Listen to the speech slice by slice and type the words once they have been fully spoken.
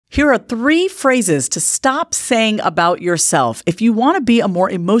Here are 3 phrases to stop saying about yourself if you want to be a more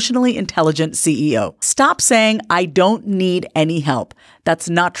emotionally intelligent CEO. Stop saying, I don't need any help. That's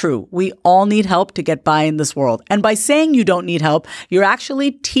not true. We all need help to get by in this world. And by saying you don't need help, you're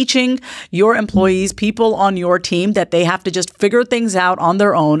actually teaching your employees, people on your team, that they have to just figure things out on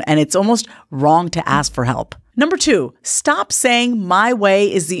their own, and it's almost wrong to ask for help. Number 2, stop saying my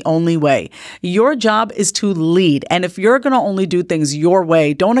way is the only way. Your job is to lead. And if you're going to only do things your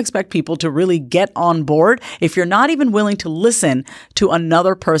way, don't expect people to really get on board if you're not even willing to listen to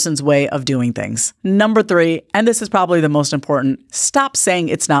another person's way of doing things. Number 3, and this is probably the most important, stop saying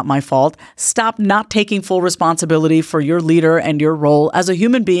it's not my fault. Stop not taking full responsibility for your leader and your role as a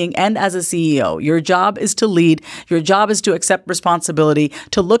human being and as a CEO. Your job is to lead. Your job is to accept responsibility,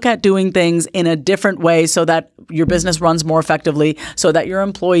 to look at doing things in a different way so that your business runs more effectively, so that your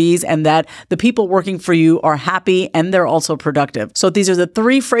employees and that the people working for you are happy and they're also productive. So these are the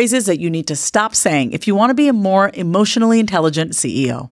 3 phrases that you need to stop saying if you want to be a more emotionally intelligent CEO.